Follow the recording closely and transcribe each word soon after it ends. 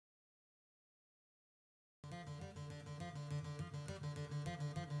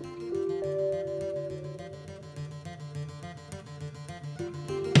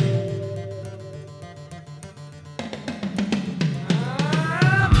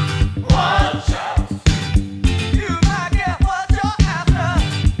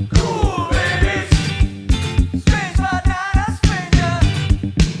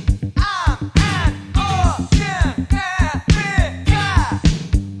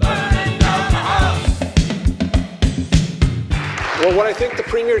Well, what I think the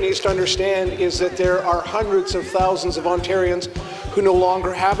Premier needs to understand is that there are hundreds of thousands of Ontarians who no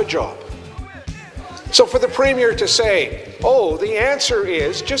longer have a job. So for the Premier to say, oh, the answer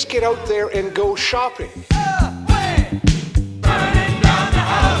is just get out there and go shopping.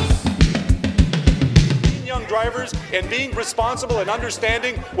 Young drivers and being responsible and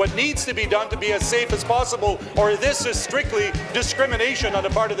understanding what needs to be done to be as safe as possible, or this is strictly discrimination on the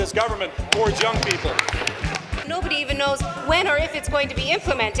part of this government towards young people. Nobody even knows when or if it's going to be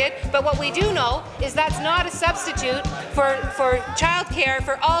implemented, but what we do know is that's not a substitute for childcare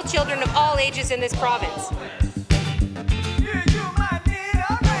for all children of all ages in this province.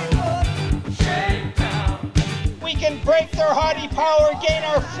 We can break their haughty power, gain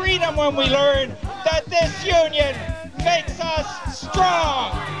our freedom when we learn that this union makes us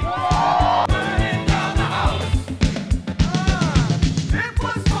strong.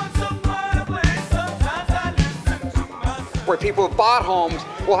 Where people who bought homes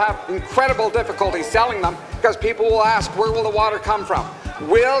will have incredible difficulty selling them because people will ask, where will the water come from?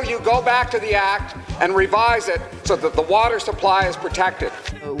 Will you go back to the Act and revise it so that the water supply is protected?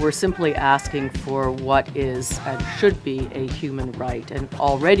 We're simply asking for what is and should be a human right, and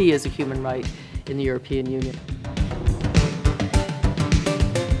already is a human right in the European Union.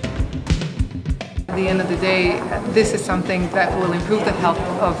 At the end of the day, this is something that will improve the health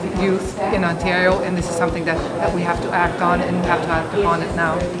of youth in Ontario, and this is something that we have to act on, and we have to act upon it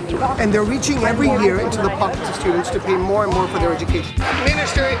now. And they're reaching every year into the pockets of students to pay more and more for their education.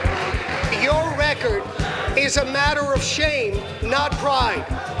 Minister, your record is a matter of shame, not pride.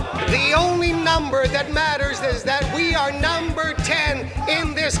 The only number that matters is that we are number 10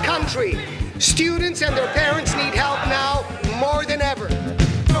 in this country. Students and their parents need help now more than ever.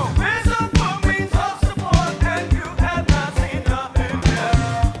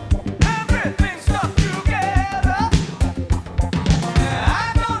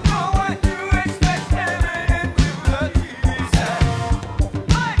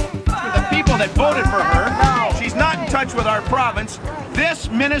 That voted for her. She's not in touch with our province. This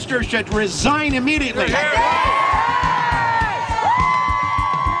minister should resign immediately.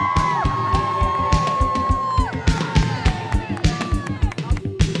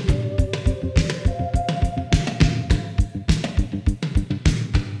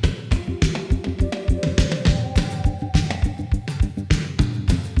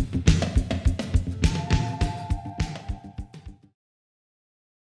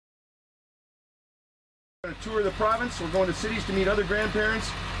 We're going to tour the province, we're going to cities to meet other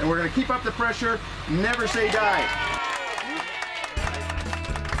grandparents, and we're going to keep up the pressure, never say die.